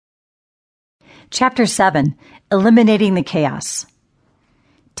Chapter 7, Eliminating the Chaos.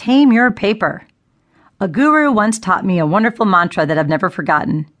 Tame your paper. A guru once taught me a wonderful mantra that I've never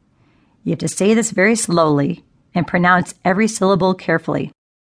forgotten. You have to say this very slowly and pronounce every syllable carefully.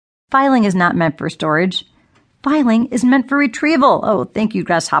 Filing is not meant for storage. Filing is meant for retrieval. Oh, thank you,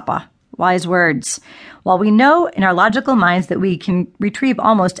 Grasshopper. Wise words. While we know in our logical minds that we can retrieve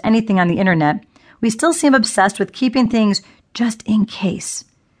almost anything on the internet, we still seem obsessed with keeping things just in case.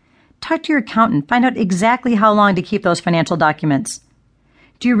 Talk to your accountant. Find out exactly how long to keep those financial documents.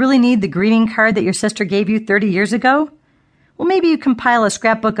 Do you really need the greeting card that your sister gave you 30 years ago? Well, maybe you compile a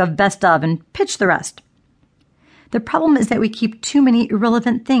scrapbook of best of and pitch the rest. The problem is that we keep too many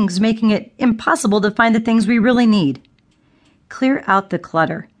irrelevant things, making it impossible to find the things we really need. Clear out the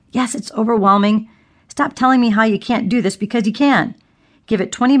clutter. Yes, it's overwhelming. Stop telling me how you can't do this because you can. Give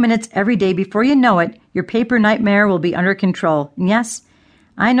it 20 minutes every day. Before you know it, your paper nightmare will be under control. And yes,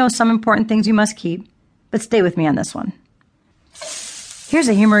 I know some important things you must keep, but stay with me on this one. Here's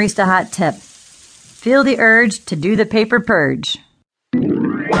a humorista hot tip. Feel the urge to do the paper purge.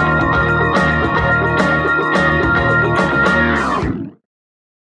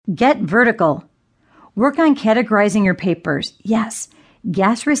 Get vertical. Work on categorizing your papers. Yes,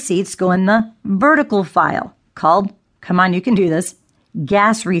 gas receipts go in the vertical file called, come on, you can do this,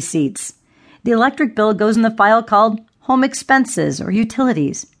 gas receipts. The electric bill goes in the file called home expenses or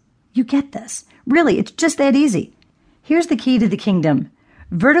utilities. You get this. Really, it's just that easy. Here's the key to the kingdom.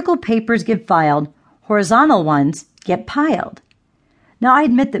 Vertical papers get filed, horizontal ones get piled. Now, I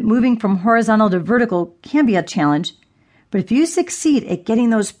admit that moving from horizontal to vertical can be a challenge, but if you succeed at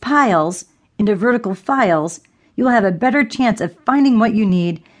getting those piles into vertical files, you'll have a better chance of finding what you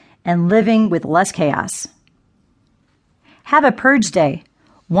need and living with less chaos. Have a purge day.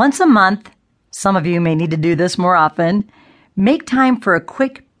 Once a month, some of you may need to do this more often, make time for a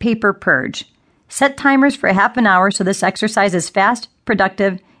quick paper purge. Set timers for half an hour so this exercise is fast,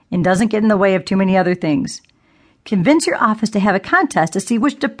 productive, and doesn't get in the way of too many other things. Convince your office to have a contest to see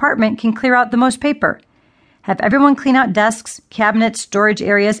which department can clear out the most paper. Have everyone clean out desks, cabinets, storage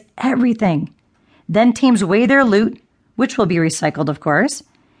areas, everything. Then teams weigh their loot, which will be recycled, of course,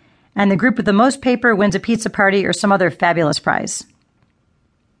 and the group with the most paper wins a pizza party or some other fabulous prize.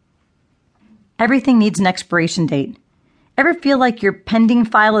 Everything needs an expiration date. Ever feel like your pending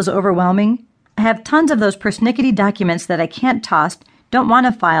file is overwhelming? I have tons of those persnickety documents that I can't toss, don't want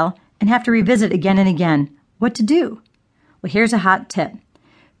to file, and have to revisit again and again. What to do? Well, here's a hot tip.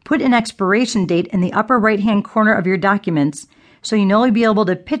 Put an expiration date in the upper right-hand corner of your documents so you know you'll be able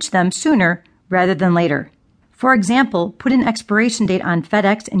to pitch them sooner rather than later. For example, put an expiration date on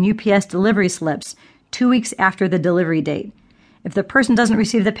FedEx and UPS delivery slips 2 weeks after the delivery date. If the person doesn't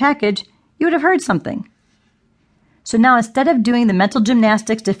receive the package, you would have heard something. So now instead of doing the mental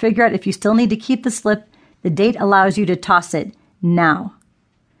gymnastics to figure out if you still need to keep the slip, the date allows you to toss it now.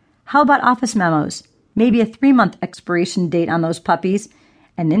 How about office memos? Maybe a 3-month expiration date on those puppies,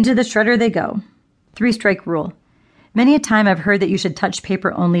 and into the shredder they go. 3-strike rule. Many a time I've heard that you should touch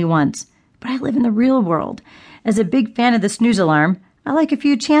paper only once, but I live in the real world. As a big fan of the snooze alarm, I like a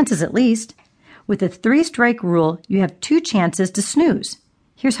few chances at least. With the 3-strike rule, you have 2 chances to snooze.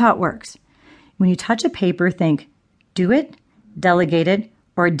 Here's how it works. When you touch a paper, think, do it, delegate it,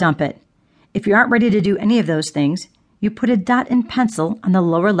 or dump it. If you aren't ready to do any of those things, you put a dot in pencil on the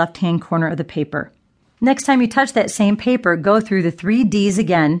lower left-hand corner of the paper. Next time you touch that same paper, go through the 3 Ds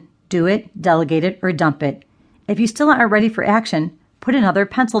again, do it, delegate it, or dump it. If you still aren't ready for action, put another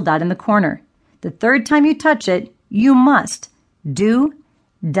pencil dot in the corner. The 3rd time you touch it, you must do,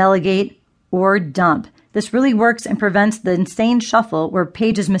 delegate, or dump. This really works and prevents the insane shuffle where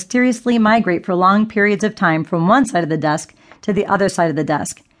pages mysteriously migrate for long periods of time from one side of the desk to the other side of the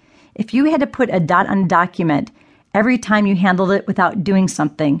desk. If you had to put a dot on a document every time you handled it without doing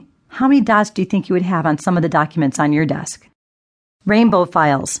something, how many dots do you think you would have on some of the documents on your desk? Rainbow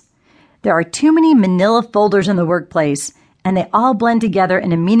files. There are too many manila folders in the workplace, and they all blend together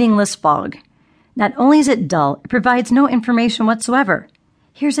in a meaningless fog. Not only is it dull, it provides no information whatsoever.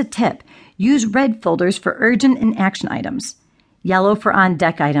 Here's a tip. Use red folders for urgent and action items, yellow for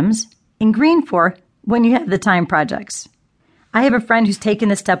on-deck items, and green for when you have the time projects. I have a friend who's taken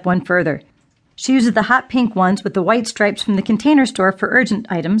this step one further. She uses the hot pink ones with the white stripes from the Container Store for urgent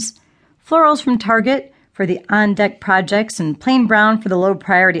items, florals from Target for the on-deck projects, and plain brown for the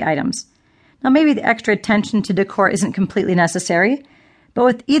low-priority items. Now, maybe the extra attention to decor isn't completely necessary, but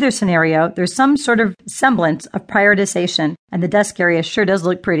with either scenario, there's some sort of semblance of prioritization, and the desk area sure does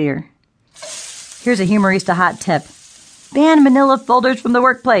look prettier. Here's a humorista hot tip. Ban manila folders from the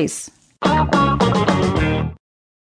workplace.